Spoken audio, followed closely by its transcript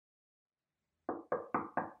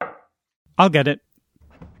I'll get it.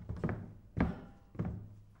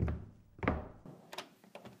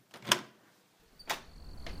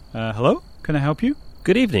 Hello? Can I help you?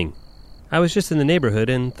 Good evening. I was just in the neighborhood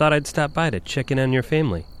and thought I'd stop by to check in on your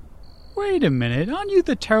family. Wait a minute, aren't you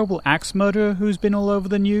the terrible axe murderer who's been all over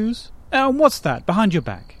the news? What's that, behind your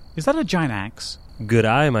back? Is that a giant axe? Good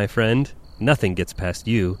eye, my friend. Nothing gets past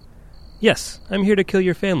you. Yes, I'm here to kill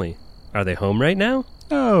your family. Are they home right now?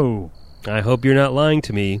 Oh. I hope you're not lying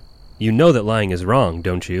to me. You know that lying is wrong,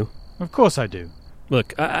 don't you? Of course I do.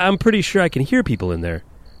 Look, I'm pretty sure I can hear people in there.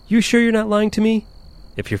 You sure you're not lying to me?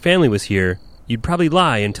 If your family was here, you'd probably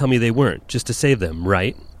lie and tell me they weren't, just to save them,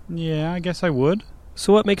 right? Yeah, I guess I would.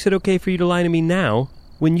 So what makes it okay for you to lie to me now,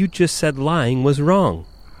 when you just said lying was wrong?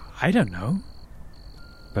 I don't know.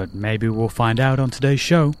 But maybe we'll find out on today's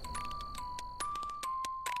show.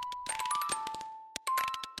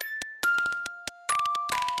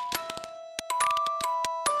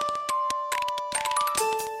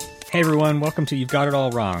 Hey everyone, welcome to You've Got It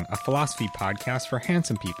All Wrong, a philosophy podcast for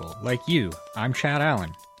handsome people like you. I'm Chad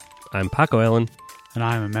Allen. I'm Paco Allen. And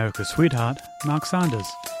I'm America's sweetheart, Mark Sanders.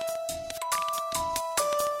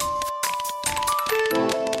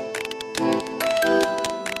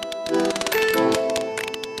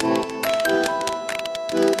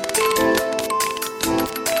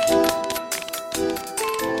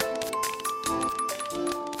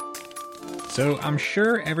 So I'm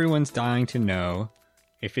sure everyone's dying to know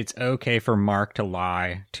if it's okay for Mark to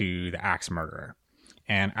lie to the axe murderer.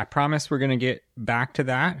 And I promise we're going to get back to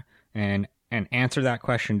that and answer that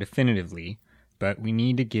question definitively, but we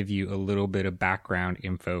need to give you a little bit of background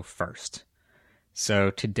info first.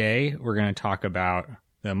 So today we're going to talk about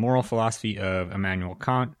the moral philosophy of Immanuel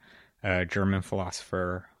Kant, a German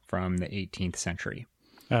philosopher from the 18th century.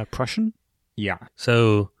 Prussian? Yeah.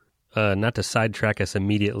 So, not to sidetrack us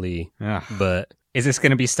immediately, but... Is this going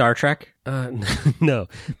to be Star Trek? No,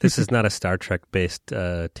 this is not a Star Trek-based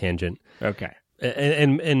tangent. Okay.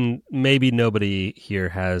 And maybe nobody here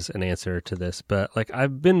has an answer to this, but like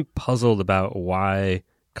I've been puzzled about why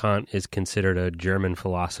Kant is considered a German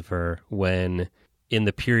philosopher when in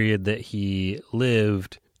the period that he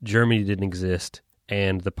lived, Germany didn't exist,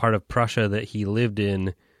 and the part of Prussia that he lived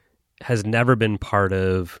in has never been part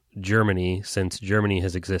of Germany since Germany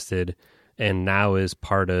has existed, and now is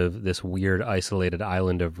part of this weird isolated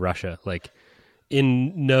island of Russia. Like,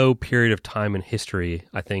 in no period of time in history,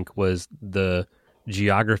 I think, was the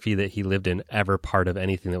geography that he lived in ever part of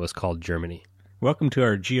anything that was called Germany. Welcome to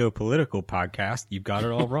our geopolitical podcast. You've got it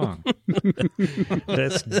all wrong.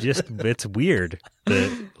 It's weird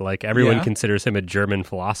that, like, everyone considers him a German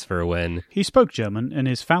philosopher when... He spoke German, and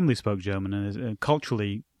his family spoke German, and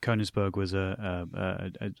culturally, Königsberg was a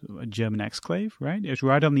German exclave, right? It was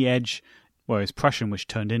right on the edge. Well, it's Prussian, which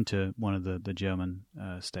turned into one of the German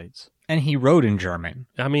states. And he wrote in German.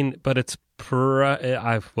 I mean, but it's...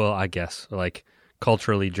 I guess, like,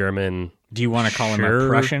 culturally German... Do you want to call him a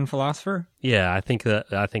Prussian philosopher? Yeah, I think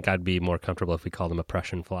I'd be more comfortable if we called him a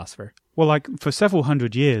Prussian philosopher. Well, like, for several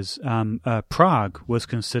hundred years, Prague was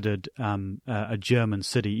considered a German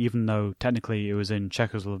city, even though technically it was in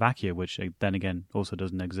Czechoslovakia, which then again also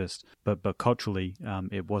doesn't exist. But culturally,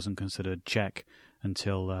 it wasn't considered Czech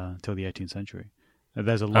until the 18th century.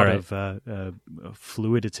 There's a lot of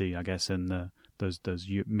fluidity, I guess, in those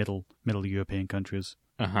middle European countries.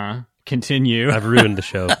 Uh-huh. Continue. I've ruined the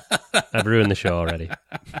show. I've ruined the show already.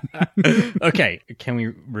 Okay, can we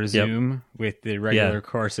resume with the regular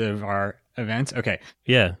course of our events? Okay.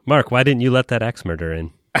 Yeah. Mark, why didn't you let that axe murderer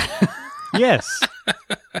in? Yes.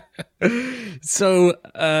 So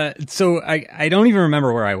I don't even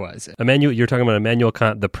remember where I was. You're talking about Immanuel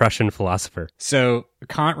Kant, the Prussian philosopher. So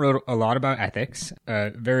Kant wrote a lot about ethics.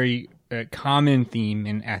 A very common theme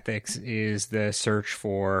in ethics is the search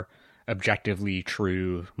for objectively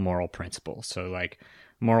true moral principles. So like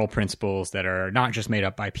moral principles that are not just made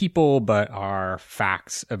up by people, but are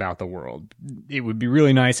facts about the world. It would be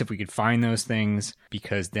really nice if we could find those things,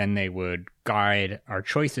 because then they would guide our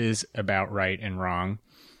choices about right and wrong.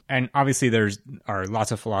 And obviously there are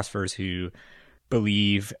lots of philosophers who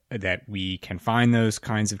believe that we can find those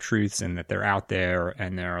kinds of truths and that they're out there.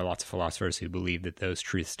 And there are lots of philosophers who believe that those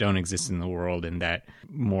truths don't exist in the world and that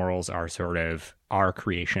morals are sort of our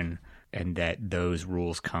creation, and that those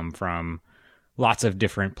rules come from lots of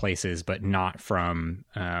different places, but not from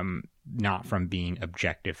being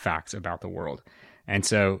objective facts about the world. And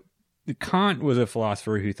so Kant was a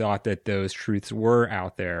philosopher who thought that those truths were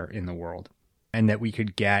out there in the world, and that we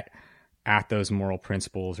could get at those moral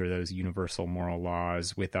principles or those universal moral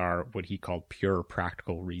laws with our what he called pure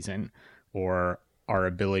practical reason, or our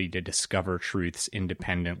ability to discover truths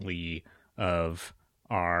independently of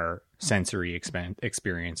our sensory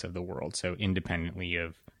experience of the world, so independently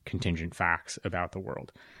of contingent facts about the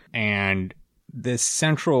world. And the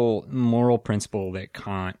central moral principle that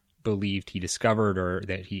Kant believed he discovered or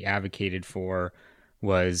that he advocated for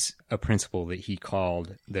was a principle that he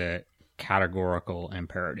called the categorical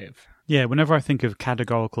imperative. Yeah, whenever I think of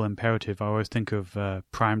categorical imperative, I always think of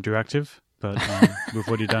Prime Directive, but we've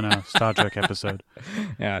already done a Star Trek episode.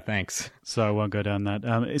 Yeah, thanks. So I won't go down that.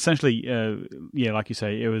 Essentially, like you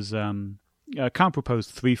say, it was Kant proposed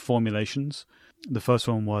 3 formulations. The first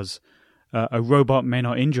one was a robot may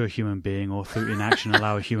not injure a human being or through inaction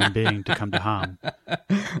allow a human being to come to harm.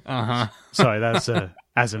 Sorry, that's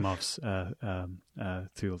Asimov's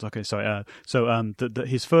theories. Okay, sorry. So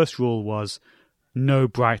his first rule was no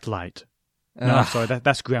bright light. No, sorry,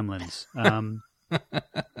 that's Gremlins.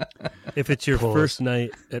 If it's your first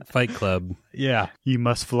night at Fight Club, yeah, you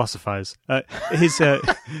must philosophize.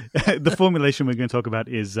 The formulation we're going to talk about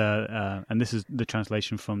is, and this is the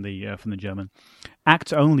translation from the German: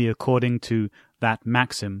 act only according to that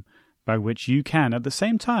maxim by which you can, at the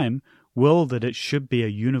same time, will that it should be a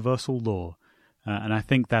universal law. And I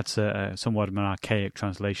think that's somewhat of an archaic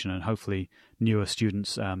translation, and hopefully newer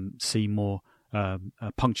students see more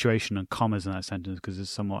punctuation and commas in that sentence because it's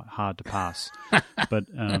somewhat hard to pass. But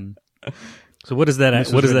so what does that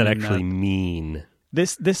actually mean?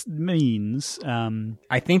 This means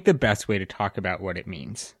I think the best way to talk about what it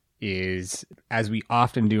means is, as we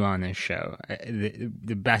often do on this show,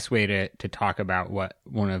 the best way to talk about what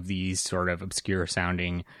one of these sort of obscure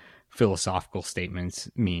sounding philosophical statements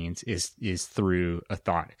means is through a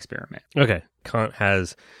thought experiment. Okay. Kant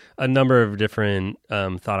has a number of different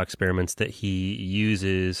thought experiments that he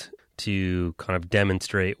uses to kind of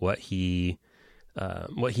demonstrate what he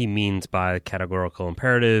means by categorical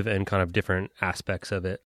imperative and kind of different aspects of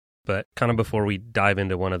it. But kind of before we dive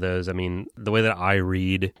into one of those, I mean, the way that I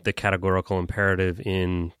read the categorical imperative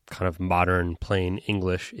in kind of modern plain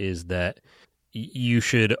English is that you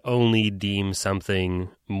should only deem something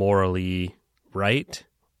morally right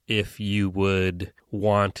if you would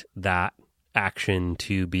want that action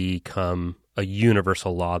to become a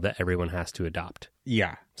universal law that everyone has to adopt.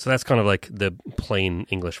 Yeah. So that's kind of like the plain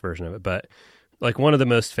English version of it. But like one of the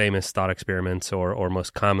most famous thought experiments or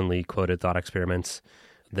most commonly quoted thought experiments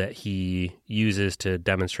that he uses to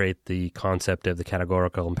demonstrate the concept of the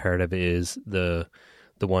categorical imperative is the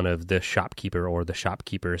one of the shopkeeper or the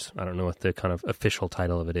shopkeepers. I don't know what the kind of official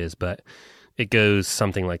title of it is, but it goes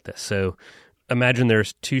something like this. So imagine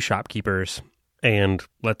there's 2 shopkeepers, and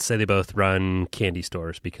let's say they both run candy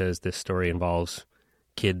stores because this story involves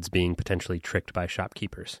kids being potentially tricked by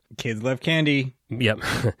shopkeepers. Kids love candy. Yep.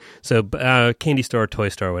 So candy store, toy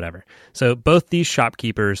store, whatever. So both these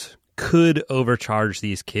shopkeepers could overcharge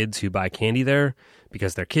these kids who buy candy there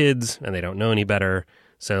because they're kids and they don't know any better.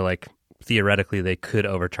 So like theoretically they could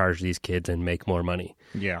overcharge these kids and make more money.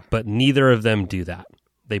 Yeah. But neither of them do that.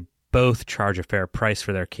 They both charge a fair price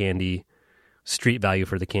for their candy, street value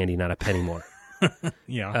for the candy, not a penny more.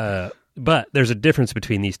 Yeah. But there's a difference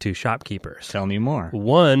between these 2 shopkeepers. Tell me more.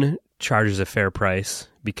 One charges a fair price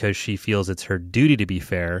because she feels it's her duty to be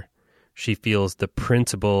fair. She feels the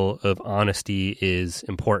principle of honesty is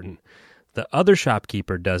important. The other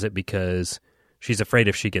shopkeeper does it because she's afraid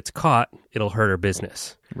if she gets caught, it'll hurt her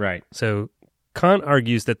business. Right. So Kant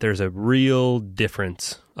argues that there's a real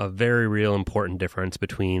difference, a very real important difference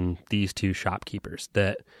between these 2 shopkeepers,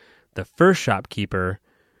 that the first shopkeeper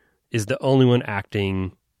is the only one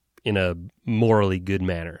acting in a morally good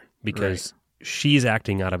manner because she's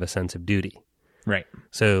acting out of a sense of duty. Right.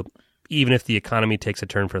 So even if the economy takes a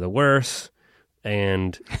turn for the worse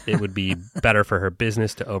and it would be better for her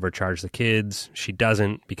business to overcharge the kids, she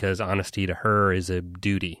doesn't because honesty to her is a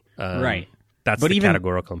duty. Right. That's the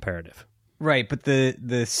categorical imperative. Right. But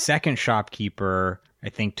the second shopkeeper, I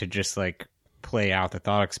think, to just like play out the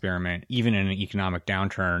thought experiment, even in an economic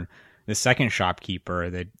downturn, the second shopkeeper,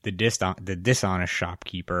 the dishonest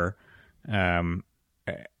shopkeeper,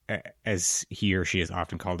 as he or she is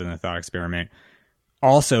often called in the thought experiment,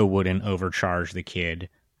 also wouldn't overcharge the kid,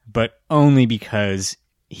 but only because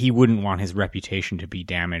he wouldn't want his reputation to be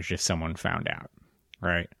damaged if someone found out,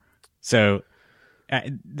 right? So,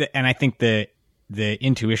 and I think the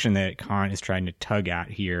intuition that Kant is trying to tug at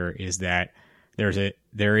here is that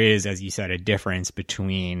there is, as you said, a difference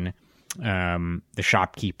between the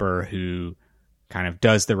shopkeeper who kind of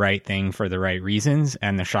does the right thing for the right reasons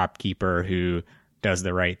and the shopkeeper who does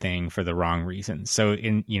the right thing for the wrong reasons. So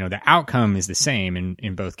the outcome is the same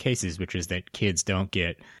in both cases, which is that kids don't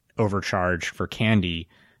get overcharged for candy,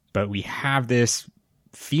 but we have this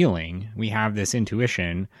feeling, we have this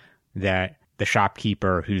intuition that the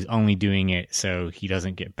shopkeeper who's only doing it so he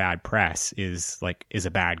doesn't get bad press is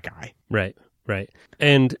a bad guy. Right.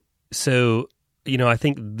 And so, I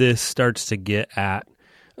think this starts to get at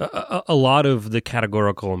a lot of the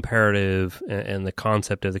categorical imperative and the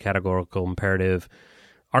concept of the categorical imperative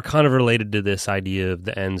are kind of related to this idea of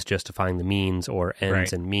the ends justifying the means, or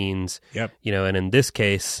ends and means. Yep. And in this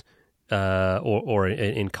case, or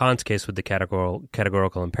in Kant's case with the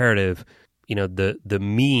categorical imperative, the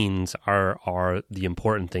means are the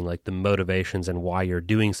important thing, like the motivations and why you're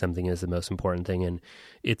doing something is the most important thing. And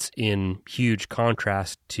it's in huge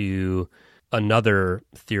contrast to another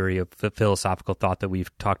theory of philosophical thought that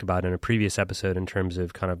we've talked about in a previous episode in terms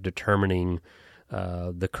of kind of determining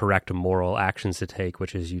the correct moral actions to take,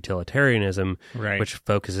 which is utilitarianism, which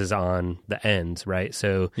focuses on the ends, right?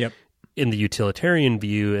 So in the utilitarian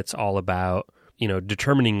view, it's all about,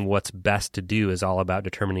 determining what's best to do is all about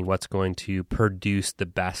determining what's going to produce the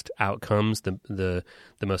best outcomes, the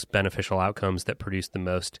most beneficial outcomes that produce the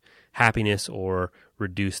most happiness or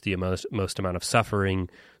reduce the most amount of suffering.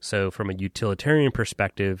 So from a utilitarian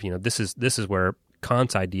perspective, this is where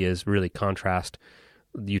Kant's ideas really contrast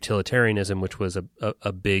utilitarianism, which was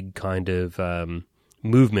a big kind of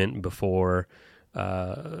movement before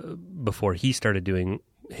he started doing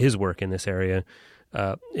his work in this area.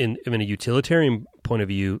 In a utilitarian point of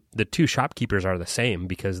view, the two shopkeepers are the same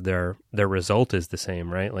because their result is the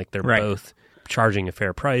same, right? Like they're both charging a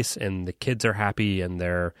fair price, and the kids are happy, and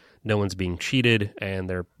no one's being cheated, and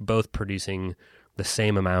they're both producing the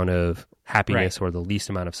same amount of happiness or the least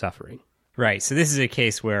amount of suffering. Right. So this is a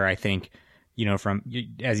case where I think, from,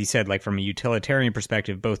 as you said, like from a utilitarian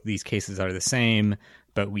perspective, both of these cases are the same,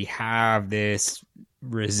 but we have this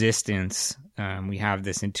resistance. We have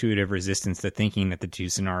this intuitive resistance to thinking that the two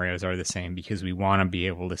scenarios are the same, because we want to be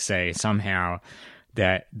able to say somehow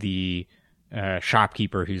that the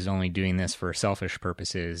shopkeeper who's only doing this for selfish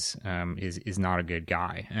purposes is not a good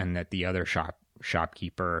guy, and that the other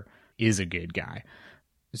shopkeeper is a good guy.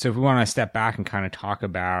 So if we want to step back and kind of talk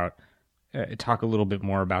a little bit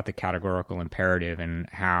more about the categorical imperative and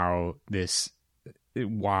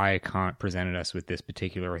why Kant presented us with this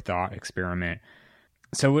particular thought experiment.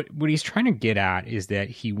 So what he's trying to get at is that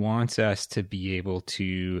he wants us to be able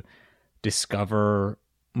to discover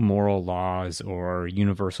moral laws or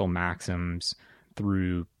universal maxims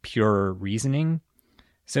through pure reasoning.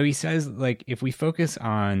 So he says, like, if we focus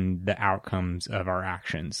on the outcomes of our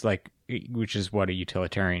actions, which is what a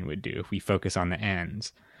utilitarian would do, if we focus on the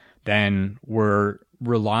ends, then we're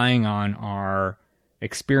relying on our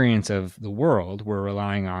experience of the world, we're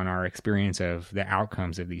relying on our experience of the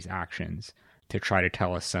outcomes of these actions to try to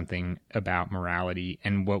tell us something about morality.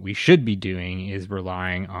 And what we should be doing is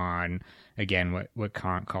relying on, again, what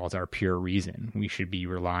Kant calls our pure reason. We should be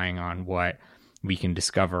relying on what we can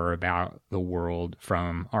discover about the world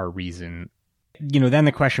from our reason. Then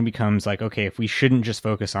the question becomes like, okay, if we shouldn't just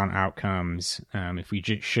focus on outcomes, if we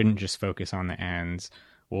shouldn't just focus on the ends,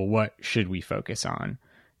 well, what should we focus on?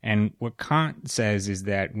 And what Kant says is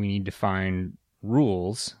that we need to find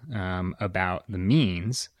rules about the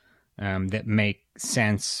means that make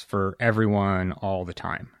sense for everyone all the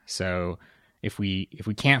time. So if we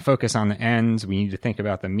can't focus on the ends, we need to think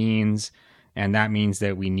about the means, and that means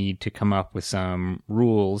that we need to come up with some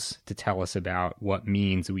rules to tell us about what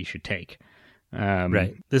means we should take.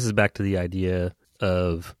 Right. This is back to the idea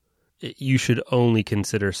of you should only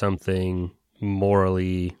consider something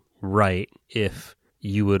morally right if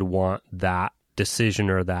you would want that decision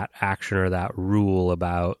or that action or that rule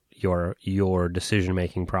about your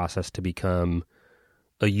decision-making process to become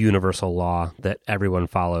a universal law that everyone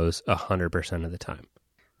follows 100% of the time.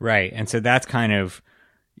 Right. And so that's kind of,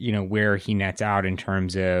 where he nets out in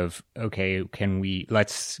terms of, okay,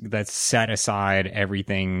 let's set aside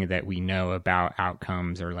everything that we know about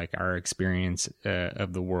outcomes or like our experience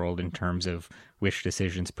of the world in terms of which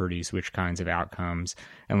decisions produce which kinds of outcomes.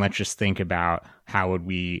 And let's just think about how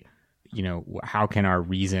can our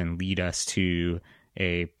reason lead us to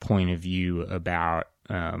a point of view about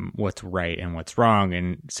what's right and what's wrong.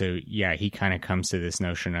 And so, yeah, he kind of comes to this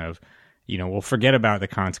notion of, we'll forget about the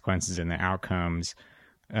consequences and the outcomes.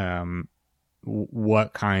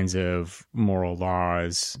 What kinds of moral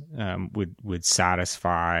laws would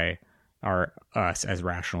satisfy us as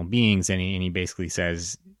rational beings? And he basically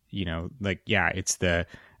says, it's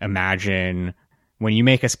imagine when you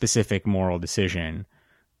make a specific moral decision,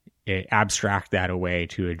 abstract that away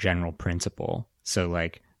to a general principle. So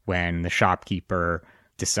like when the shopkeeper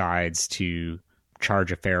decides to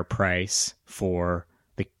charge a fair price for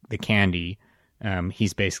the candy,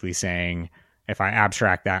 he's basically saying, if I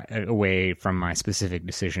abstract that away from my specific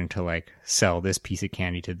decision to like sell this piece of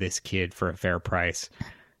candy to this kid for a fair price,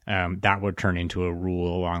 that would turn into a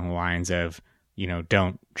rule along the lines of,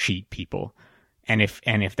 don't cheat people. And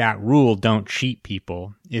if that rule, don't cheat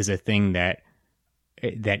people, is a thing that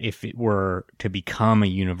if it were to become a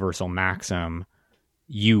universal maxim,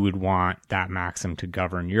 you would want that maxim to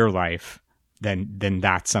govern your life, then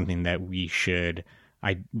that's something that we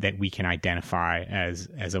can identify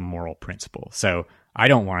as a moral principle. So I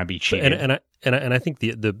don't want to be cheated. And I think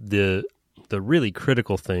the really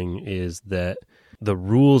critical thing is that the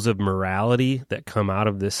rules of morality that come out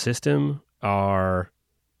of this system are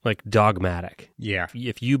like dogmatic. Yeah.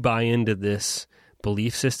 If you buy into this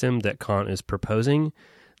belief system that Kant is proposing,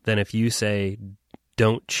 then if you say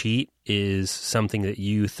don't cheat is something that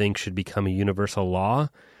you think should become a universal law,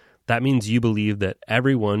 that means you believe that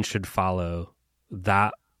everyone should follow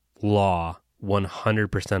that law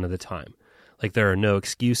 100% of the time. Like there are no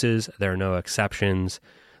excuses, there are no exceptions,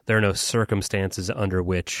 there are no circumstances under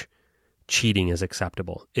which cheating is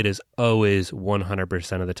acceptable. It is always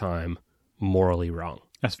 100% of the time morally wrong.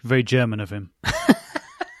 That's very German of him.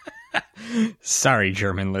 Sorry,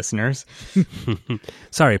 German listeners.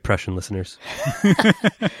 Sorry, Prussian listeners.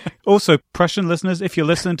 Also, Prussian listeners, if you're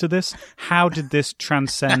listening to this, how did this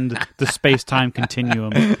transcend the space-time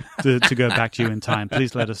continuum to go back to you in time?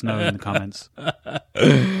 Please let us know in the comments.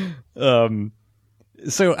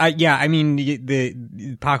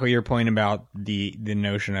 Paco, your point about the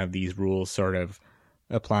notion of these rules sort of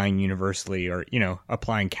applying universally or,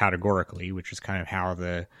 applying categorically, which is kind of how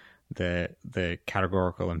the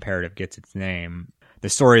categorical imperative gets its name. The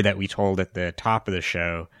story that we told at the top of the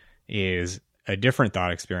show is a different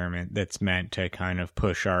thought experiment that's meant to kind of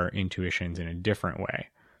push our intuitions in a different way.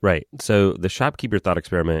 Right. So the shopkeeper thought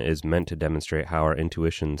experiment is meant to demonstrate how our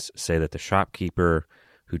intuitions say that the shopkeeper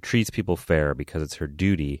who treats people fair because it's her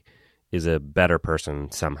duty is a better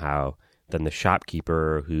person somehow than the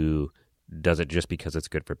shopkeeper who does it just because it's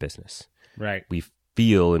good for business. Right. We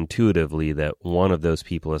feel intuitively that one of those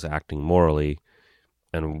people is acting morally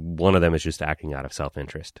and one of them is just acting out of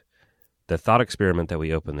self-interest. The thought experiment that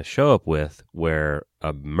we open the show up with, where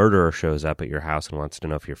a murderer shows up at your house and wants to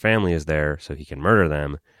know if your family is there so he can murder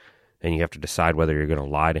them, and you have to decide whether you're going to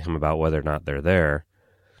lie to him about whether or not they're there,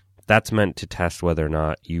 that's meant to test whether or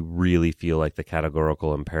not you really feel like the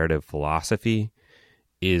categorical imperative philosophy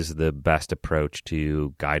is the best approach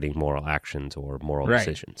to guiding moral actions or moral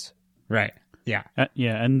decisions. Right. Yeah.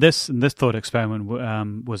 And this thought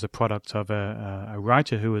experiment was a product of a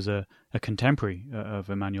writer who was a contemporary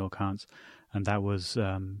of Immanuel Kant, and that was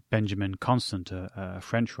Benjamin Constant, a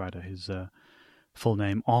French writer. His full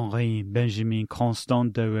name, Henri Benjamin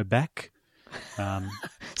Constant de Rebecque.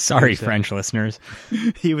 Sorry, French listeners.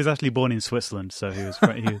 He was actually born in Switzerland, so he was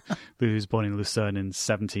born in Lucerne in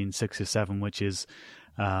 1767, which is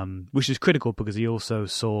critical because he also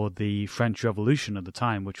saw the French Revolution at the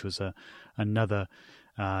time, which was another,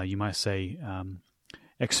 you might say,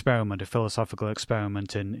 experiment, a philosophical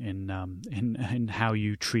experiment in how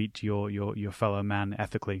you treat your fellow man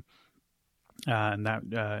ethically. And that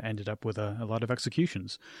ended up with a lot of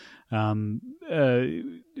executions. Benjamin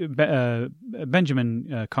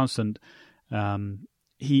Constant,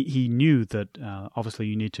 he knew that obviously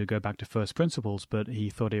you need to go back to first principles, but he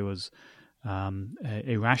thought it was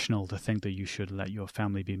irrational to think that you should let your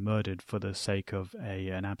family be murdered for the sake of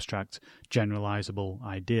an abstract, generalizable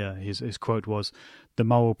idea. His quote was, "The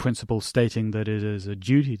moral principle stating that it is a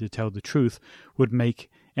duty to tell the truth would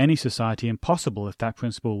make any society impossible if that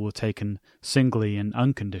principle were taken singly and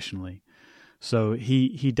unconditionally." So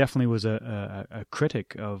he definitely was a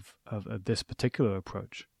critic of this particular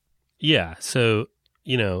approach. Yeah. So,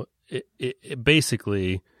 it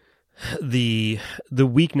basically, the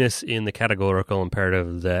weakness in the categorical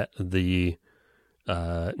imperative that the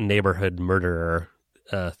neighborhood murderer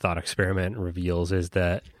thought experiment reveals is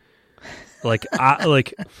that,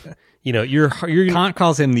 you're Kant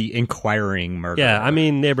calls him the inquiring murderer. Yeah, I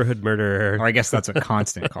mean neighborhood murderer. Or I guess that's what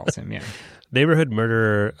Constant calls him. Yeah, neighborhood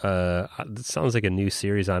murderer. That sounds like a new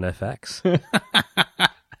series on FX.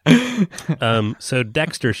 So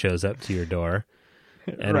Dexter shows up to your door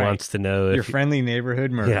and wants to know if your friendly neighborhood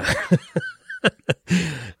murderer.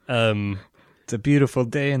 Yeah. It's a beautiful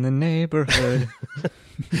day in the neighborhood.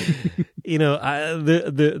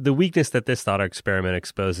 The weakness that this thought experiment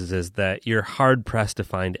exposes is that you're hard pressed to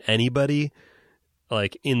find anybody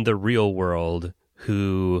like in the real world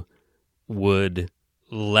who would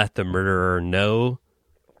let the murderer know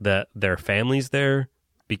that their family's there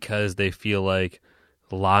because they feel like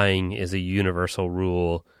lying is a universal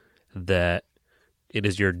rule, that it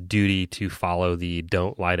is your duty to follow the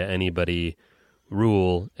don't lie to anybody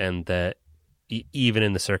rule, and that even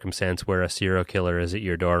in the circumstance where a serial killer is at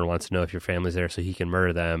your door and wants to know if your family's there so he can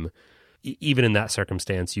murder them, even in that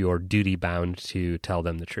circumstance, you're duty bound to tell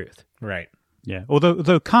them the truth. Right. Yeah,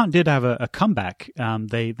 although Kant did have a comeback.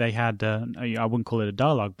 They had I wouldn't call it a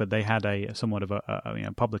dialogue, but they had a somewhat of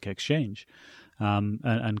a public exchange,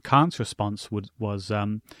 and Kant's response was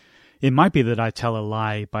it might be that I tell a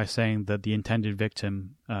lie by saying that the intended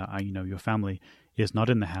victim, your family, is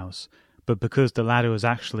not in the house, but because the latter was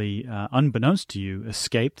actually unbeknownst to you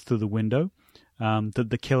escaped through the window, that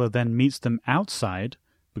the killer then meets them outside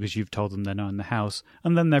because you've told them they're not in the house,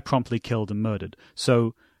 and then they're promptly killed and murdered.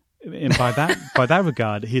 So. And by that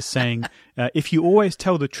regard, he's saying if you always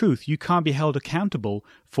tell the truth, you can't be held accountable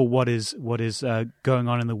for what is going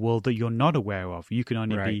on in the world that you're not aware of. You can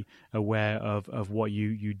only be aware of what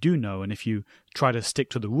you do know, and if you try to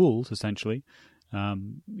stick to the rules, essentially,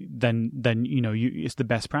 then it's the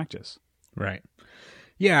best practice. Right.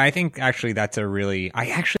 Yeah, I think actually that's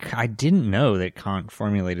I didn't know that Kant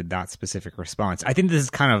formulated that specific response. I think this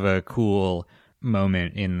is kind of a cool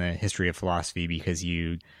moment in the history of philosophy because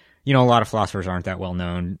a lot of philosophers aren't that well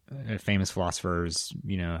known. Famous philosophers,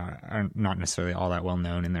 are not necessarily all that well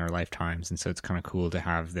known in their lifetimes. And so it's kind of cool to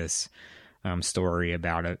have this story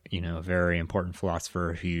about a very important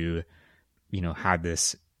philosopher who, had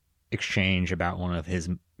this exchange about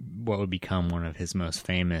what would become one of his most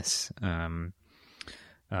famous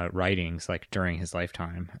writings, like during his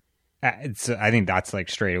lifetime. I think that's like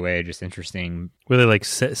straight away just interesting. Were they like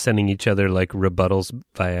sending each other like rebuttals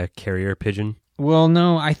via carrier pigeon? Well,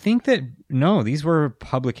 no, I think these were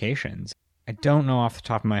publications. I don't know off the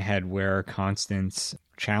top of my head where Constant's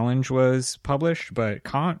challenge was published, but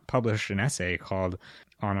Kant published an essay called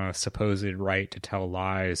On a Supposed Right to Tell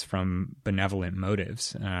Lies from Benevolent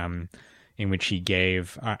Motives, in which he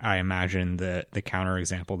gave, I imagine, the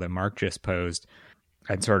counterexample that Mark just posed,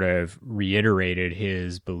 and sort of reiterated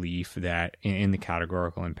his belief that in the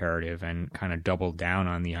categorical imperative and kind of doubled down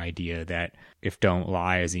on the idea that if don't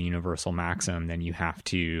lie is a universal maxim, then you have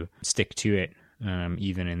to stick to it,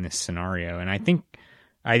 even in this scenario. And I think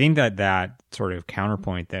that sort of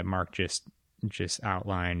counterpoint that Mark just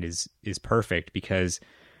outlined is perfect because,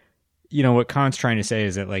 what Kant's trying to say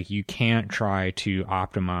is that like you can't try to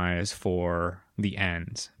optimize for the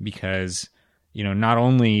ends because not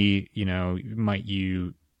only, might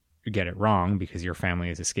you get it wrong because your family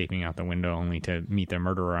is escaping out the window only to meet the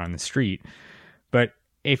murderer on the street, but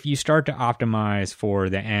if you start to optimize for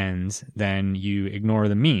the ends, then you ignore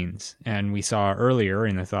the means. And we saw earlier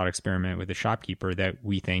in the thought experiment with the shopkeeper that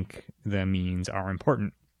we think the means are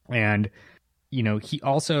important. And, he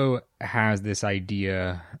also has this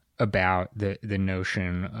idea about the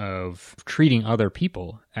notion of treating other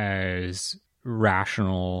people as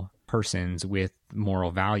rational persons with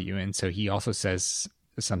moral value. And so he also says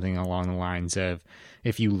something along the lines of,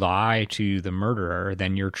 if you lie to the murderer,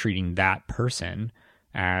 then you're treating that person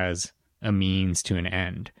as a means to an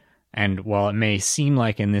end. And while it may seem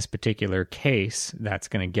like in this particular case that's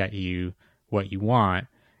going to get you what you want,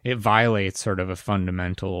 it violates sort of a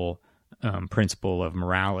fundamental principle of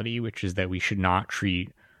morality, which is that we should not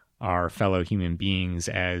treat our fellow human beings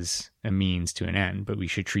as a means to an end, but we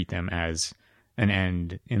should treat them as an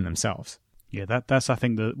end in themselves. Yeah, that's I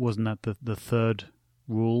think wasn't that the third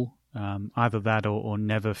rule? Either that or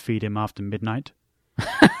never feed him after midnight.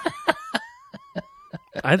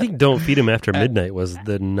 I think don't feed him after midnight was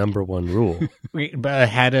the number one rule. But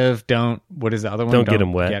ahead of what is the other one? Don't get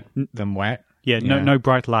him wet. Get them wet. Yeah, no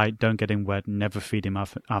bright light, don't get him wet, never feed him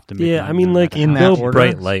after midnight. Yeah, I mean, like, in that no order?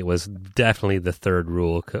 bright light was definitely the third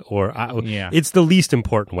rule, it's the least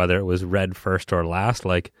important whether it was red first or last.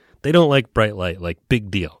 Like, they don't like bright light, like,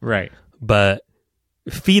 big deal. Right. But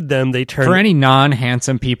feed them, they turn... For any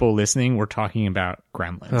non-handsome people listening, we're talking about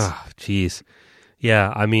gremlins. Oh, jeez.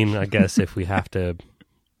 Yeah, I mean, I guess if we have to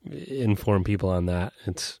inform people on that,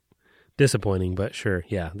 it's disappointing, but sure,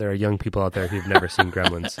 yeah, there are young people out there who've never seen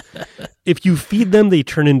Gremlins. If you feed them, they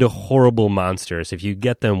turn into horrible monsters. If you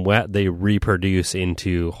get them wet, they reproduce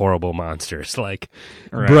into horrible monsters. Like,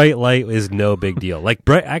 right. Bright light is no big deal. Like,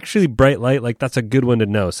 bright light, like, that's a good one to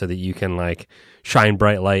know so that you can, like, shine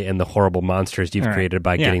bright light in the horrible monsters you've created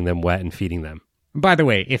by getting them wet and feeding them. By the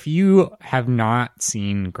way, if you have not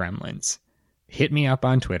seen Gremlins, hit me up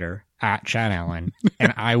on Twitter @ChadAllen,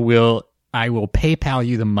 and I will PayPal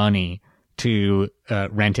you the money to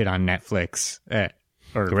rent it on Netflix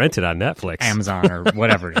or rent it on Netflix, Amazon, or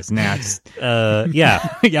whatever it is. Next,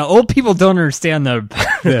 yeah. Old people don't understand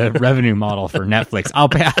the revenue model for Netflix. I'll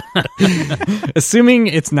pay, assuming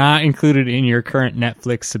it's not included in your current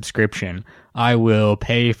Netflix subscription. I will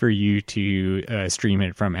pay for you to stream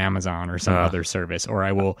it from Amazon or some other service, or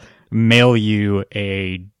I will mail you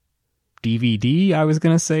a DVD, I was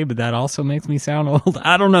going to say, but that also makes me sound old.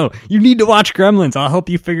 I don't know. You need to watch Gremlins. I'll help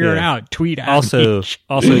you figure it out. Tweet at also, me.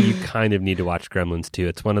 Also, you kind of need to watch Gremlins too.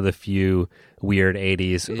 It's one of the few weird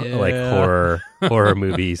 80s like horror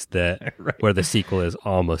movies that where the sequel is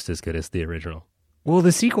almost as good as the original. Well,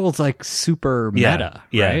 the sequel's like super meta,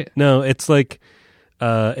 right? No, it's like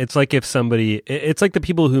if somebody, it's like the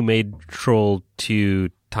people who made Troll 2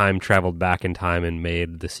 time traveled back in time and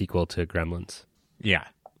made the sequel to Gremlins. Yeah.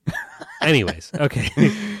 Anyways, okay.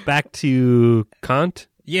 Back to Kant.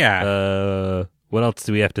 Yeah. What else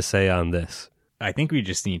do we have to say on this? I think we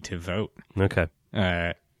just need to vote. Okay.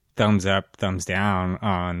 Thumbs up, thumbs down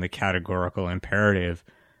on the categorical imperative,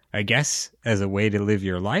 I guess, as a way to live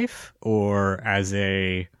your life or as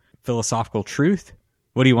a philosophical truth.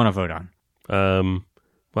 What do you want to vote on?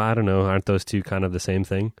 Well, I don't know. Aren't those two kind of the same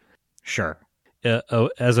thing? Sure.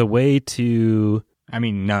 As a way to... I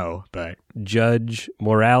mean, no, but... judge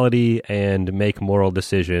morality and make moral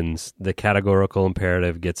decisions, the categorical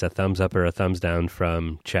imperative gets a thumbs up or a thumbs down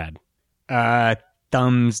from Chad.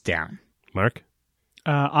 Thumbs down. Mark?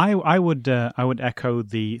 I would echo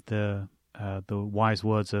the wise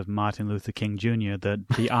words of Martin Luther King Jr. that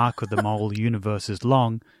the arc of the moral universe is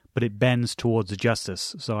long, but it bends towards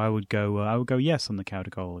justice. So I would go yes on the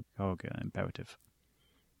categorical imperative.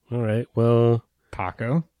 All right. Well,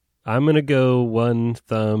 Paco? I'm going to go one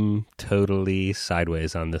thumb totally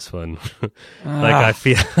sideways on this one. I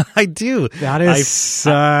feel I do. That is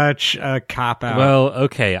such a cop-out. Well,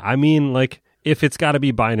 okay. I mean, like, if it's got to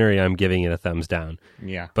be binary, I'm giving it a thumbs down.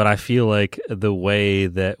 Yeah. But I feel like the way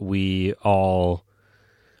that we all,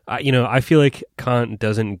 I feel like Kant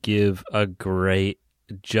doesn't give a great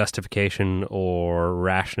justification or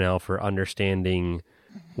rationale for understanding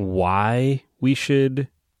why we should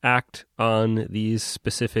act on these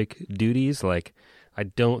specific duties. Like, I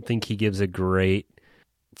don't think he gives a great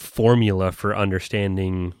formula for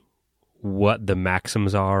understanding what the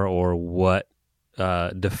maxims are or what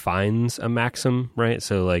defines a maxim, right?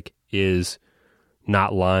 So, like, is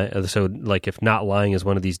not lying. So, like, if not lying is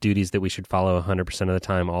one of these duties that we should follow 100% of the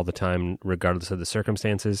time, all the time, regardless of the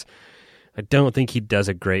circumstances, I don't think he does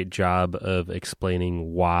a great job of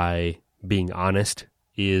explaining why being honest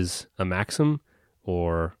is a maxim,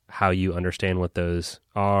 or how you understand what those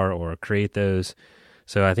are or create those.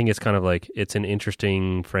 So I think it's kind of like, it's an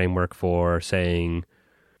interesting framework for saying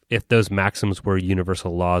if those maxims were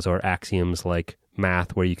universal laws or axioms like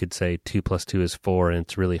math, where you could say 2 + 2 is 4, and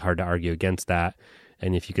it's really hard to argue against that.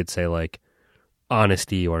 And if you could say like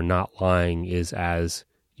honesty or not lying is as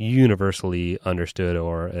universally understood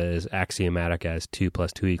or as axiomatic as 2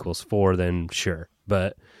 + 2 = 4, then sure.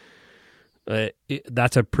 But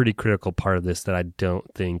that's a pretty critical part of this that I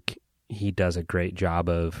don't think he does a great job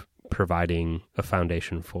of providing a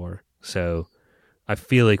foundation for. So I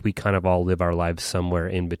feel like we kind of all live our lives somewhere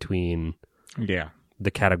in between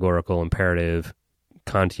the categorical imperative,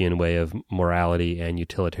 Kantian way of morality, and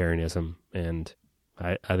utilitarianism. And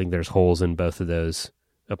I think there's holes in both of those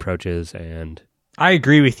approaches. And I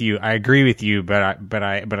agree with you. But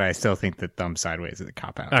I still think that thumb sideways is a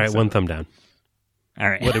cop-out. All right, one thumb down. All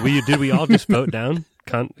right. What did we all just vote down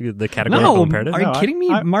the categorical imperative? Are you kidding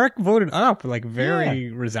me? Mark voted up like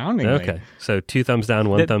very resoundingly. Okay, so 2 thumbs down,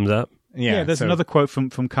 1 thumbs up. Yeah, there's another quote from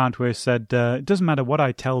Kant where he said, "It doesn't matter what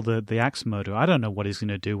I tell the axe murderer. I don't know what he's going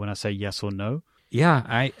to do when I say yes or no." Yeah,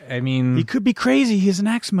 I mean, he could be crazy. He's an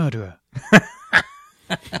axe murderer.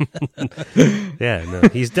 Yeah, no,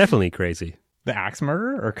 he's definitely crazy. The axe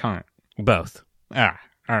murderer or Kant? Both. All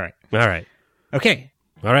right. Okay.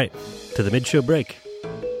 All right, to the mid-show break.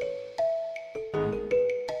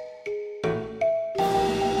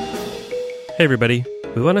 Hey everybody,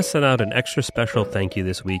 we want to send out an extra special thank you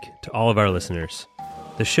this week to all of our listeners.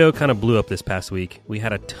 The show kind of blew up this past week. We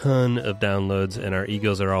had a ton of downloads and our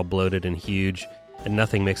egos are all bloated and huge, and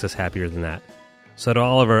nothing makes us happier than that. So to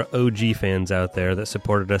all of our OG fans out there that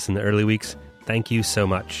supported us in the early weeks, thank you so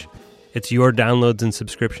much. It's your downloads and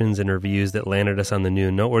subscriptions and reviews that landed us on the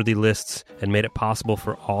new Noteworthy lists and made it possible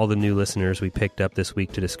for all the new listeners we picked up this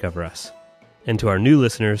week to discover us. And to our new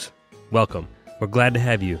listeners, welcome. We're glad to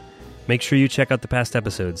have you. Make sure you check out the past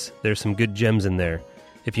episodes. There's some good gems in there.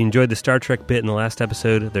 If you enjoyed the Star Trek bit in the last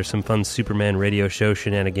episode, there's some fun Superman radio show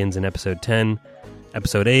shenanigans in episode 10.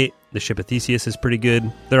 Episode 8, The Ship of Theseus is pretty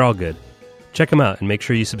good. They're all good. Check them out and make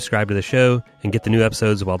sure you subscribe to the show and get the new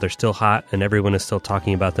episodes while they're still hot and everyone is still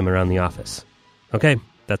talking about them around the office. Okay,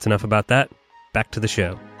 that's enough about that. Back to the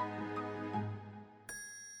show.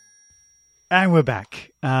 And we're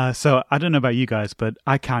back. So I don't know about you guys, but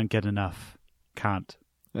I can't get enough Kant.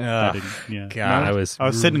 Ugh, Yeah. God. I was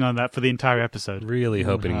sitting on that for the entire episode. really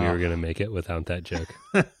hoping we were going to make it without that joke.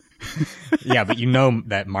 Yeah, but you know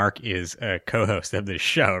that Mark is a co-host of this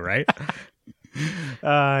show, right?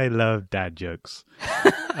 I love dad jokes.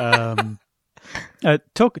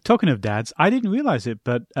 Talking of dads, I didn't realize it,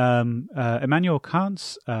 but Immanuel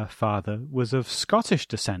Kant's father was of Scottish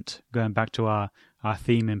descent, going back to our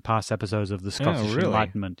theme in past episodes of the Scottish really?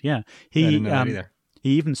 Enlightenment. Yeah, I didn't know that either.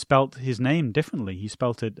 he even spelt his name differently. He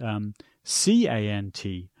spelt it Cant,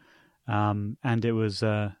 and it was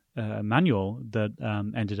Immanuel that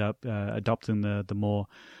ended up adopting the more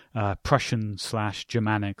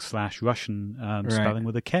Prussian/Germanic/Russian spelling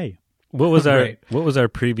with a K. What was our Right. What was our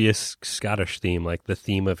previous Scottish theme? Like the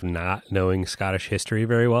theme of not knowing Scottish history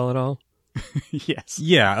very well at all? Yes.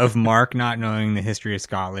 Yeah, of Mark not knowing the history of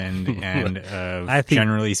Scotland and of I think-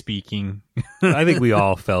 generally speaking. I think we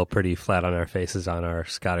all fell pretty flat on our faces on our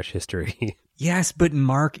Scottish history. Yes, but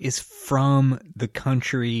Mark is from the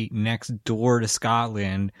country next door to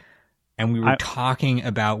Scotland, and we were talking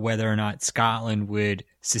about whether or not Scotland would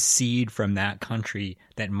secede from that country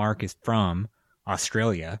that Mark is from,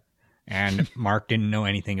 Australia, and Mark didn't know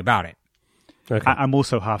anything about it. Okay. I'm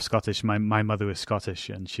also half Scottish. My mother is Scottish,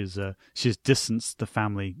 and she's distanced the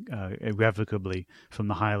family irrevocably from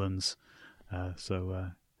the Highlands.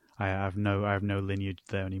 So I have no lineage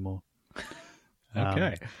there anymore.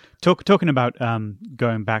 Okay. Talking about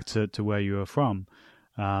going back to where you were from,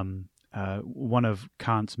 one of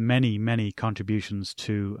Kant's many contributions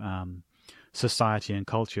to society and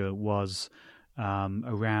culture was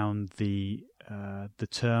around the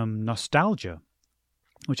term nostalgia,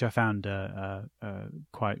 which I found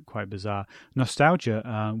quite bizarre.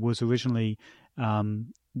 Nostalgia was originally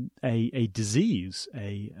a disease,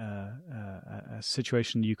 a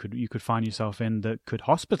situation you could find yourself in that could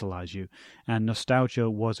hospitalize you, and nostalgia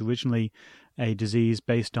was originally a disease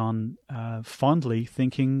based on fondly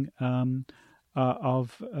thinking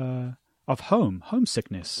of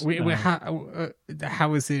homesickness.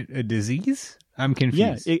 How is it a disease? I'm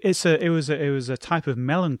confused. Yeah, it was a type of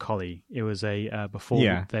melancholy. It was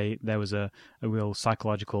before there was a real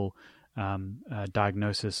psychological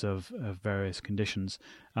diagnosis of various conditions.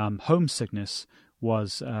 Homesickness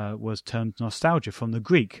was termed nostalgia from the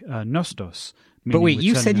Greek nostos. But wait,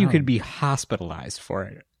 you said you home. could be hospitalized for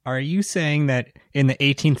it. Are you saying that in the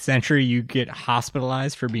 18th century you get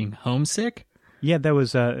hospitalized for being homesick? Yeah, there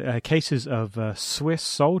was cases of Swiss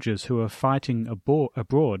soldiers who were fighting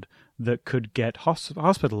abroad that could get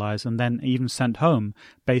hospitalized and then even sent home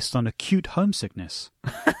based on acute homesickness.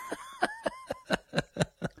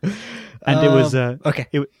 And it was okay.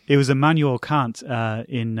 It was Immanuel Kant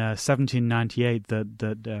in 1798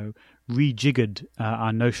 that rejiggered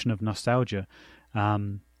our notion of nostalgia,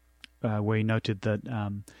 where he noted that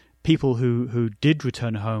people who did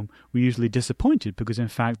return home were usually disappointed because, in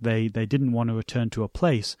fact, they didn't want to return to a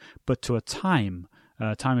place but to a time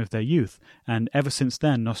of their youth. And ever since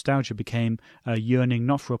then, nostalgia became a yearning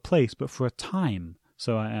not for a place but for a time.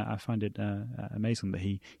 So I find it amazing that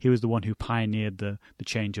he was the one who pioneered the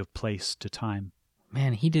change of place to time.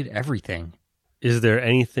 Man, he did everything. Is there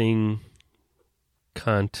anything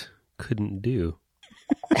Kant couldn't do?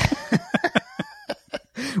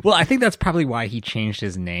 Well, I think that's probably why he changed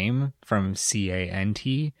his name from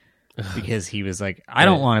Cant, because he was like, I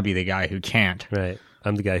don't want to be the guy who can't, Right.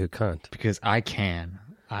 I'm the guy who can't. because I can.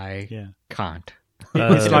 I can't.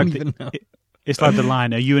 It's I like don't even know. It's like the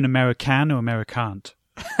line, are you an American or Americant?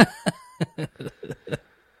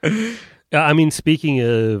 I mean, speaking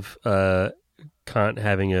of Kant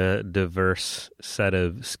having a diverse set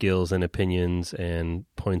of skills and opinions and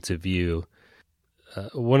points of view,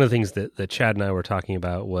 one of the things that Chad and I were talking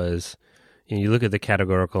about was, you look at the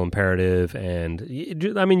categorical imperative, and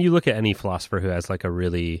you look at any philosopher who has like a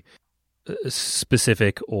really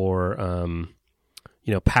specific or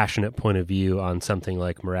passionate point of view on something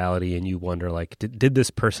like morality, and you wonder, like, did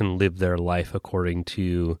this person live their life according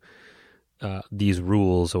to these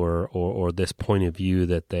rules or this point of view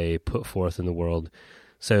that they put forth in the world?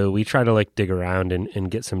 So we try to like dig around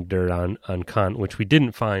and get some dirt on Kant, which we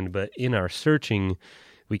didn't find, but in our searching,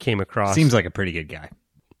 we came across. Seems like a pretty good guy.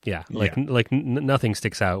 Yeah, nothing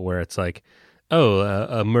sticks out where it's like, oh,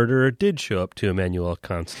 a murderer did show up to Immanuel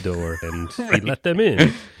Kant's door and he let them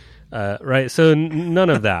in. Right, so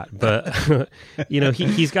none of that. But,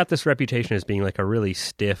 he's got this reputation as being like a really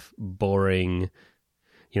stiff, boring,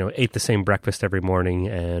 ate the same breakfast every morning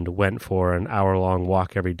and went for an hour-long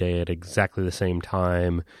walk every day at exactly the same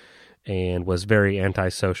time and was very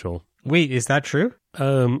antisocial. Wait, is that true?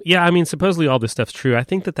 Yeah, I mean, supposedly all this stuff's true. I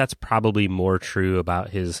think that's probably more true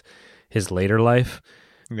about his later life.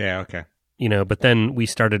 Yeah, okay. but then we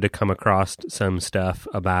started to come across some stuff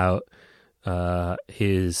about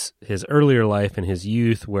his earlier life and his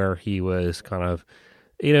youth, where he was kind of,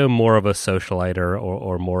 more of a socialite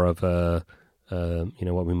or more of a,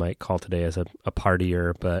 what we might call today as a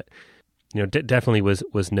partier, but, definitely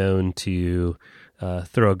was known to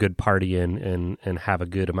throw a good party and have a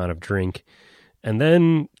good amount of drink. And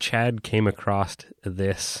then Chad came across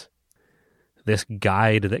this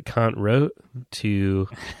guide that Kant wrote to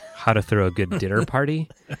how to throw a good dinner party.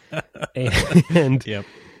 And Yep.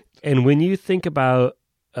 And when you think about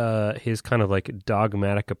his kind of like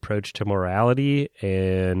dogmatic approach to morality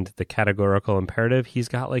and the categorical imperative, he's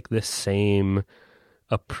got like this same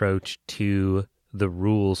approach to the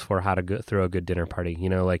rules for how to throw a good dinner party.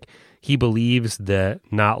 Like he believes that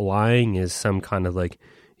not lying is some kind of like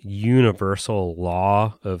universal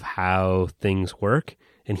law of how things work.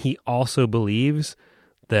 And he also believes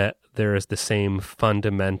that there is the same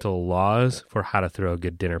fundamental laws for how to throw a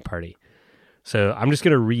good dinner party. So I'm just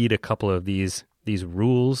going to read a couple of these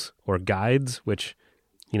rules or guides, which,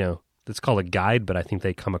 it's called a guide, but I think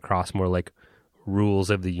they come across more like rules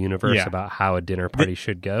of the universe about how a dinner party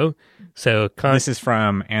should go. So this is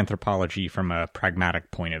from Anthropology from a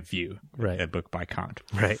Pragmatic Point of View, right? A book by Kant.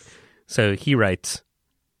 Right. So he writes,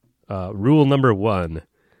 rule number 1,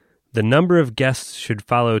 the number of guests should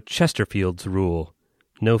follow Chesterfield's rule.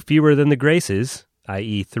 No fewer than the Graces,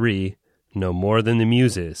 i.e. 3, no more than the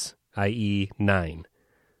Muses, i.e. 9.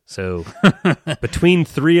 So between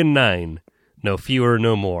 3 and 9, no fewer,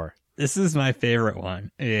 no more. This is my favorite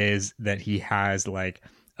one, is that he has like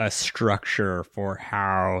a structure for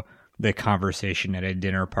how the conversation at a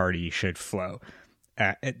dinner party should flow.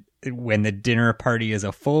 When the dinner party is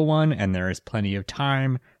a full one and there is plenty of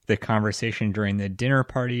time, the conversation during the dinner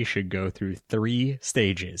party should go through 3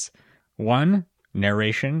 stages. 1,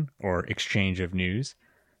 narration or exchange of news.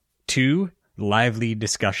 2, lively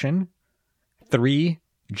discussion. 3,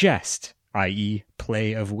 jest, i.e.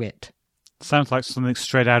 play of wit. Sounds like something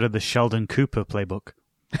straight out of the Sheldon Cooper playbook.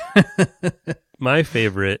 My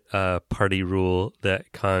favorite party rule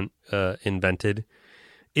that Kant invented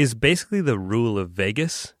is basically the rule of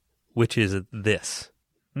Vegas, which is this.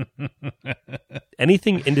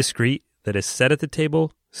 Anything indiscreet that is said at the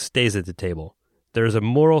table stays at the table. There is a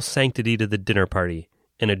moral sanctity to the dinner party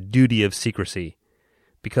and a duty of secrecy,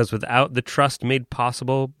 because without the trust made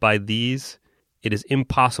possible by these, it is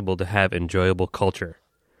impossible to have enjoyable culture.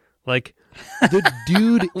 Like, the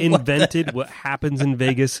dude invented what happens in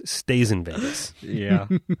Vegas stays in Vegas. Yeah.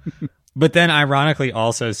 But then ironically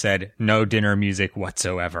also said no dinner music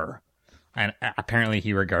whatsoever. And apparently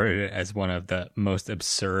he regarded it as one of the most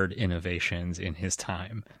absurd innovations in his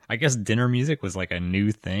time. I guess dinner music was like a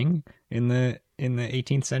new thing in the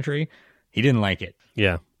 18th century. He didn't like it.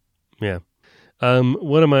 Yeah.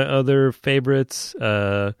 One of my other favorites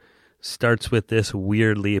starts with this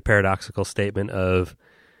weirdly paradoxical statement of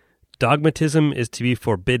dogmatism is to be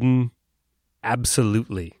forbidden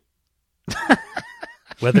absolutely,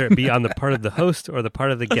 whether it be on the part of the host or the part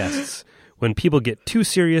of the guests. When people get too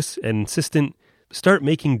serious and insistent, start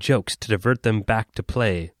making jokes to divert them back to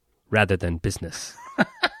play rather than business.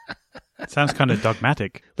 Sounds kind of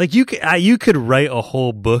dogmatic. Like you could write a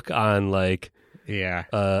whole book on like Yeah.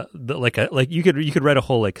 you could write a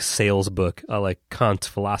whole like sales book, like Kant's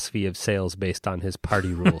philosophy of sales based on his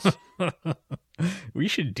party rules. We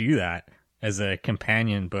should do that as a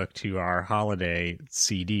companion book to our holiday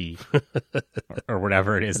CD or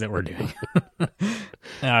whatever it is that we're doing.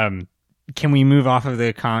 Can we move off of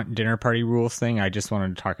the Kant dinner party rules thing? I just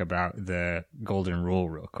wanted to talk about the golden rule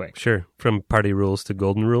real quick. Sure. From party rules to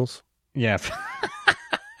golden rules. Yeah.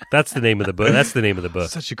 That's the name of the book. That's the name of the book.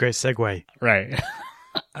 Such a great segue. Right.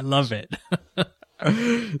 I love it.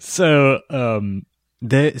 So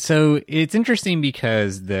it's interesting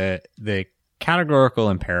because the categorical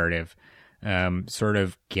imperative sort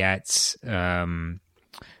of gets a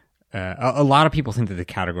lot of people think that the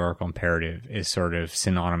categorical imperative is sort of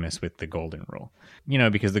synonymous with the golden rule,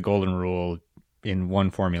 because the golden rule in one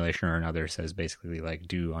formulation or another says basically like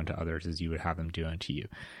do unto others as you would have them do unto you.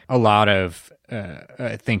 A lot of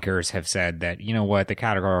thinkers have said that, the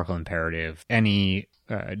categorical imperative, any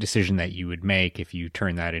decision that you would make, if you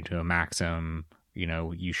turn that into a maxim,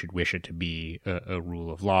 you should wish it to be a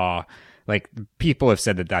rule of law. Like, people have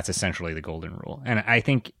said that that's essentially the golden rule. And I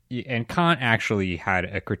think, and Kant actually had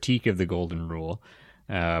a critique of the golden rule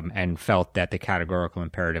and felt that the categorical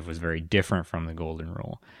imperative was very different from the golden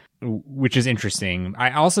rule, which is interesting.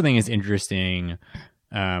 I also think it's interesting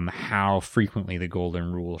how frequently the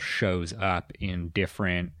golden rule shows up in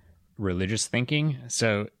different religious thinking.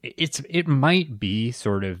 So it might be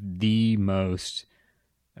sort of the most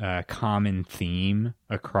common theme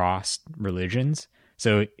across religions.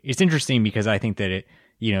 So it's interesting because I think that it,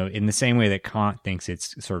 in the same way that Kant thinks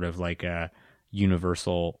it's sort of like a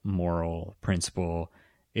universal moral principle,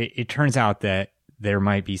 it turns out that there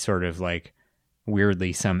might be sort of like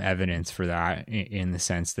weirdly some evidence for that in the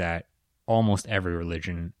sense that almost every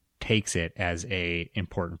religion takes it as a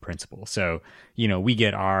important principle. So, we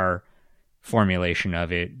get our formulation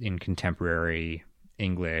of it in contemporary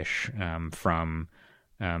English from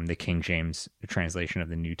the King James translation of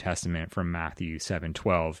the New Testament from Matthew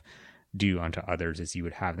 7:12, do unto others as you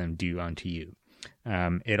would have them do unto you.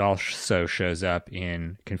 It also shows up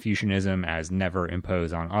in Confucianism as never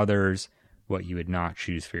impose on others what you would not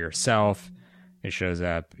choose for yourself. It shows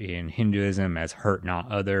up in Hinduism as hurt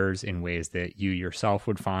not others in ways that you yourself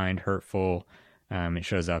would find hurtful. It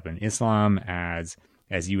shows up in Islam as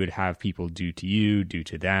you would have people do to you, do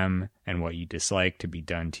to them, and what you dislike to be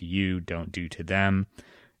done to you, don't do to them.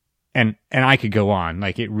 And I could go on.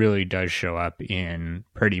 Like, it really does show up in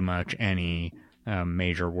pretty much any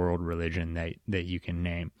major world religion that you can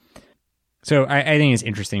name. So I think it's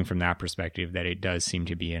interesting from that perspective that it does seem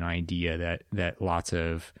to be an idea that lots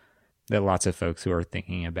of folks who are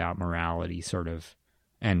thinking about morality sort of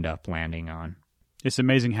end up landing on. It's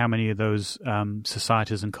amazing how many of those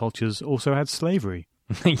societies and cultures also had slavery.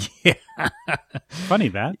 Yeah. Funny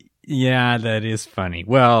that. Yeah, that is funny.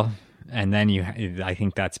 Well, and then I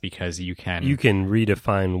think that's because you can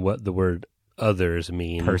redefine what the word others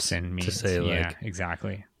means. Person means. To say, like, yeah,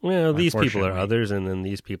 exactly. Well, these people are others, and then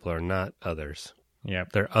these people are not others.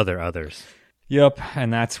 Yep. They're other others. Yep,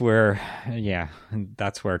 and that's where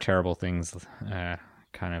terrible things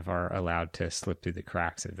kind of are allowed to slip through the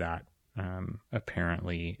cracks of that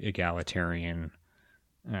apparently egalitarian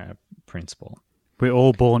principle. We're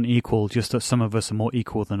all born equal, just that some of us are more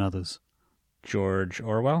equal than others. George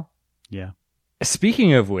Orwell? Yeah.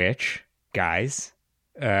 Speaking of which, guys,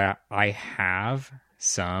 I have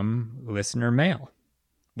some listener mail.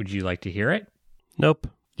 Would you like to hear it? Nope.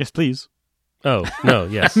 Yes, please. Oh, no,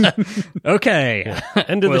 yes. Okay. Yeah.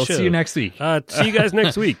 End of the show. See you next week. See you guys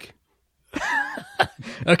next week.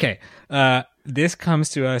 Okay. This comes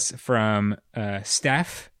to us from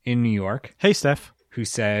Steph in New York. Hey, Steph. Who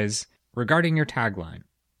says, regarding your tagline,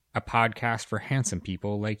 a podcast for handsome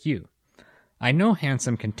people like you. I know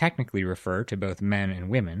handsome can technically refer to both men and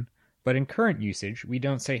women, but in current usage, we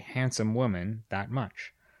don't say handsome woman that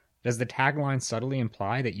much. Does the tagline subtly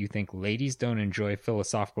imply that you think ladies don't enjoy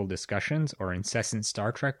philosophical discussions or incessant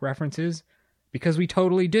Star Trek references? Because we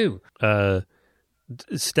totally do.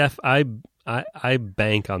 Steph, I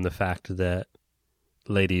bank on the fact that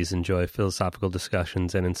ladies enjoy philosophical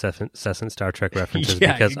discussions and incessant Star Trek references,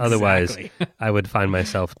 yeah, because exactly. Otherwise I would find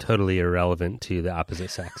myself totally irrelevant to the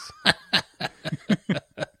opposite sex.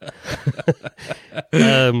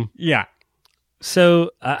 Yeah.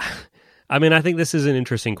 So, I mean, I think this is an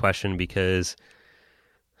interesting question because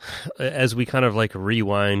as we kind of like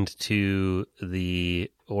rewind to the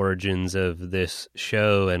origins of this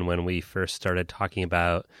show and when we first started talking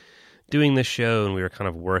about doing this show and we were kind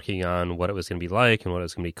of working on what it was going to be like and what it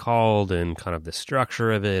was going to be called and kind of the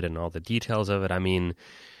structure of it and all the details of it. I mean,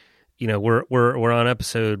 you know, we're on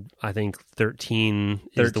episode, I think 13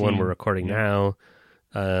 is the one we're recording now.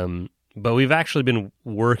 But we've actually been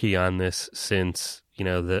working on this since, you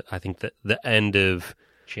know, I think the end of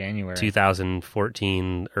January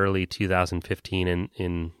 2014, early 2015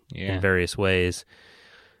 in various ways.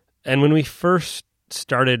 And when we first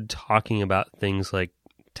started talking about things like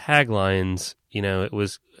taglines, you know, it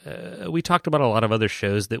was we talked about a lot of other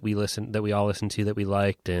shows that we all listened to that we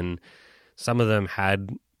liked, and some of them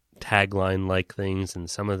had tagline like things and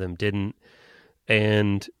some of them didn't.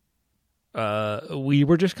 And we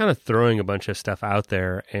were just kind of throwing a bunch of stuff out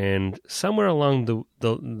there, and somewhere along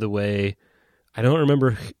the way, I don't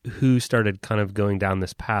remember who started kind of going down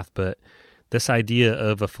this path, but this idea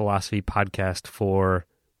of a philosophy podcast for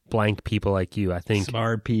blank people like you, I think.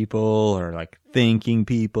 Smart people or like thinking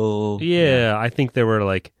people. Yeah, I think there were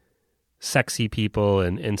like sexy people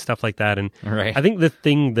and stuff like that. And right. I think the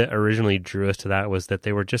thing that originally drew us to that was that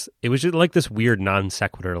it was just like this weird non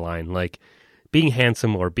sequitur line, like being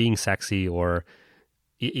handsome or being sexy, or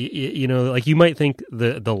you know, like you might think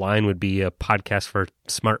the line would be a podcast for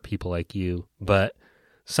smart people like you, but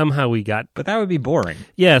somehow we got... But that would be boring.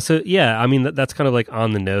 Yeah, so yeah, I mean, that's kind of like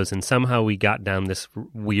on the nose, and somehow we got down this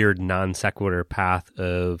weird non sequitur path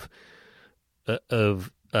of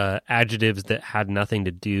adjectives that had nothing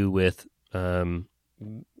to do with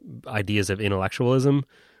ideas of intellectualism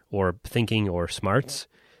or thinking or smarts.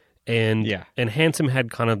 And handsome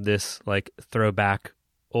had kind of this like throwback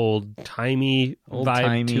old-timey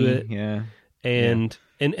vibe to it. Yeah. And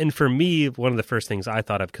And for me, one of the first things I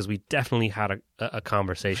thought of, because we definitely had a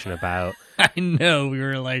conversation about, I know, we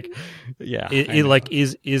were like, yeah,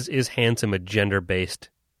 is handsome a gender-based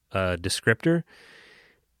descriptor?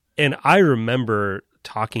 And I remember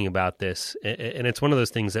talking about this, and it's one of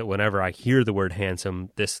those things that whenever I hear the word handsome,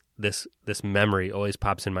 this memory always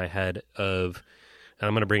pops in my head of, and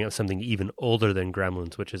I'm going to bring up something even older than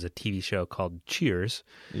Gremlins, which is a TV show called Cheers.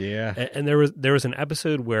 Yeah. And there was an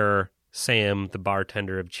episode where Sam, the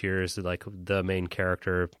bartender of Cheers, like the main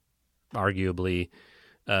character, arguably,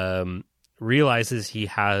 realizes he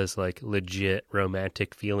has like legit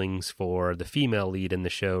romantic feelings for the female lead in the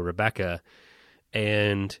show, Rebecca.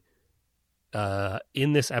 And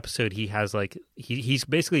in this episode, he has like he's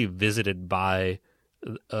basically visited by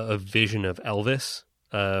a vision of Elvis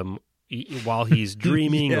while he's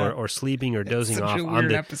dreaming or sleeping or dozing off on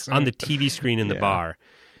the TV screen in the bar.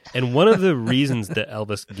 And one of the reasons that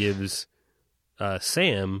Elvis gives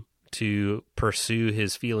Sam to pursue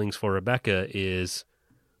his feelings for Rebecca is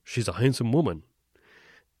she's a handsome woman.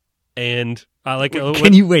 And I like.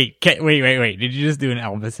 Can you wait? Did you just do an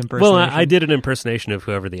Elvis impersonation? Well, I did an impersonation of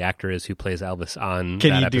whoever the actor is who plays Elvis on Can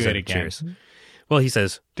that you episode do it of again? Cheers. Well, he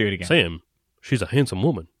says, Do it again. Sam, she's a handsome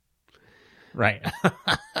woman. Right.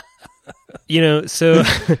 So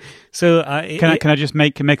Can I just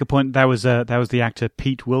make a point? That was the actor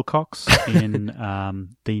Pete Wilcox in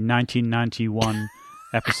the 1991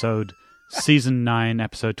 episode, season 9,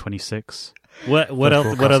 episode 26. What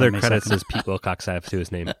else? What other credits 2nd. does Pete Wilcox have to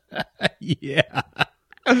his name? Yeah.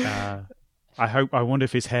 I wonder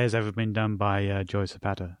if his hair's ever been done by Joey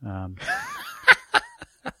Zapata.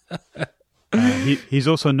 He's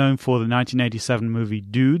also known for the 1987 movie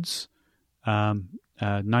Dudes,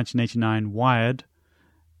 1989 Wired,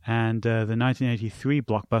 and the 1983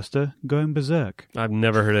 blockbuster Going Berserk. I've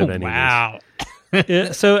never heard of any Wow. of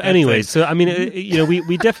these. So anyway, so I mean,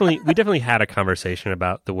 we definitely had a conversation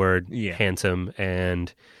about the word handsome,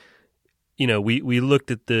 and we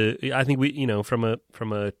looked at I think we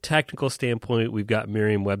from a technical standpoint, we've got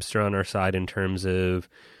Merriam-Webster on our side in terms of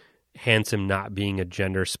handsome not being a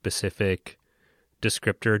gender specific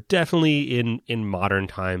descriptor. Definitely in modern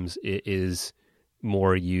times, it is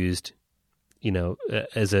more used,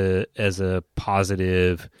 as a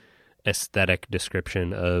positive aesthetic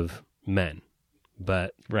description of men.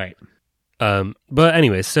 But right. But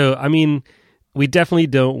anyway, so I mean, we definitely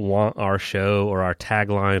don't want our show or our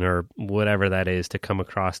tagline or whatever that is to come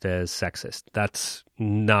across as sexist. That's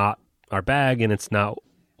not our bag, and it's not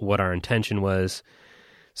what our intention was.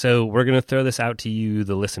 So we're going to throw this out to you,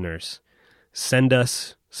 the listeners. Send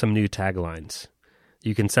us some new taglines.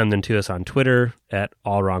 You can send them to us on Twitter at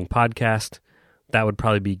All Wrong Podcast. That would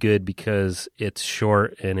probably be good because it's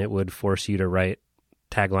short and it would force you to write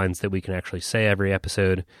taglines that we can actually say every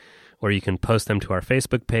episode. Or you can post them to our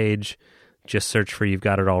Facebook page. Just search for You've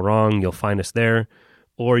Got It All Wrong. You'll find us there.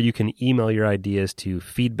 Or you can email your ideas to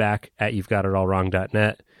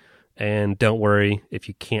feedback@you'vegotitalwrong.net. And don't worry, if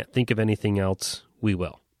you can't think of anything else, we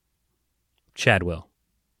will. Chad will.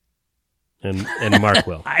 And Mark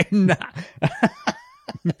will. I'm not.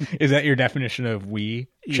 Is that your definition of we,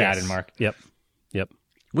 Chad and Mark? Yep.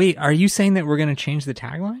 Wait, are you saying that we're going to change the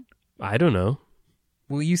tagline? I don't know.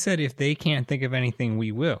 Well, you said if they can't think of anything,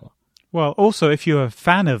 we will. Well, also, if you're a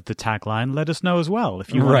fan of the tagline, let us know as well.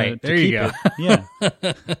 If you want to there keep you go. it. Yeah.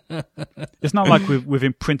 It's not like we've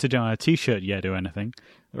imprinted it on a T-shirt yet or anything.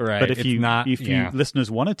 Right. But if you yeah. listeners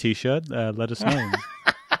want a T-shirt, let us know.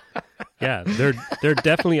 Yeah, there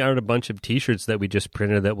definitely aren't a bunch of T-shirts that we just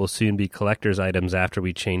printed that will soon be collector's items after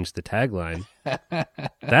we change the tagline.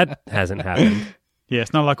 That hasn't happened. Yeah,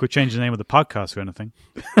 it's not like we're changing the name of the podcast or anything.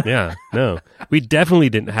 Yeah, no. We definitely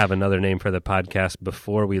didn't have another name for the podcast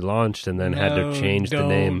before we launched and then had to change the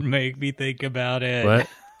name. Don't make me think about it. What?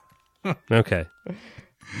 Okay.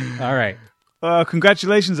 All right.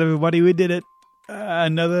 Congratulations, everybody. We did it.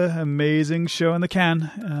 Another amazing show in the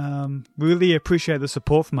can. Really appreciate the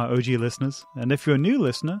support from our OG listeners. And if you're a new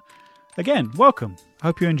listener, again, welcome.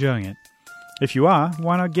 Hope you're enjoying it. If you are,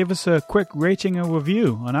 why not give us a quick rating and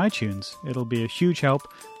review on iTunes? It'll be a huge help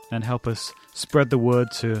and help us spread the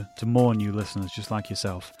word to more new listeners just like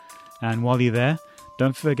yourself. And while you're there,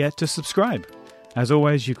 don't forget to subscribe. As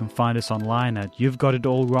always, you can find us online at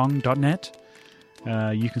you'vegotitalwrong.net.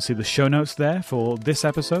 You can see the show notes there for this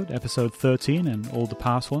episode 13, and all the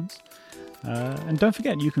past ones. And don't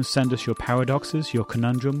forget, you can send us your paradoxes, your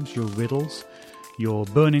conundrums, your riddles, your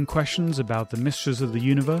burning questions about the mysteries of the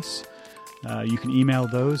universe. You can email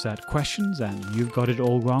those at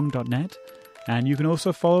questions@you'vegotitalwrong.net. And you can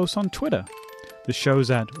also follow us on Twitter. The show's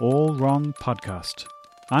at All Wrong Podcast.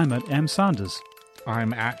 I'm at M. Sanders.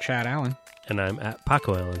 I'm at Chad Allen. And I'm at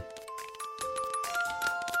Paco Ellen.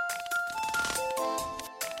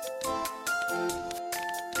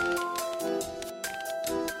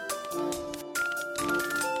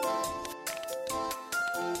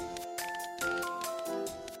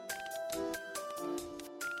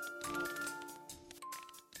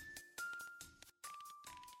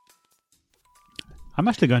 I'm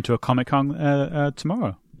actually going to a Comic-Con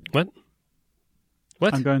tomorrow. What?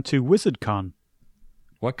 I'm going to WizardCon.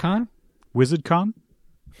 What con? WizardCon?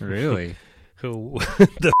 Really? Who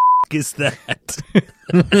the is that?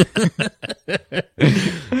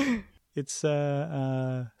 It's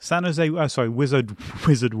San Jose. Sorry,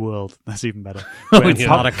 Wizard World. That's even better. It's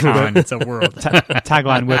not a con, it's a world.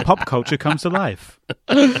 Tagline: where pop culture comes to life.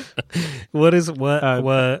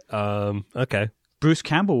 Okay. Bruce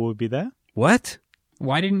Campbell will be there. What?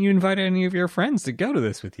 Why didn't you invite any of your friends to go to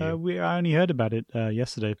this with you? I only heard about it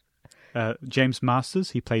yesterday. James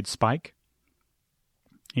Masters, he played Spike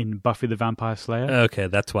in Buffy the Vampire Slayer. Okay,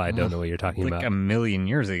 that's why I don't know what you're talking like about. a million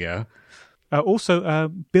years ago. Also,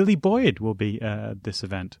 Billy Boyd will be at this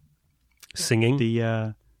event. Singing?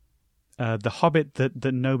 The Hobbit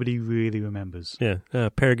that nobody really remembers. Yeah,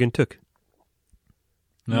 Peregrine Took.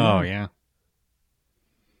 Oh, yeah.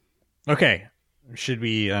 Okay, should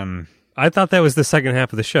we... I thought that was the second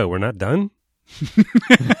half of the show. We're not done?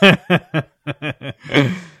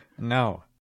 No.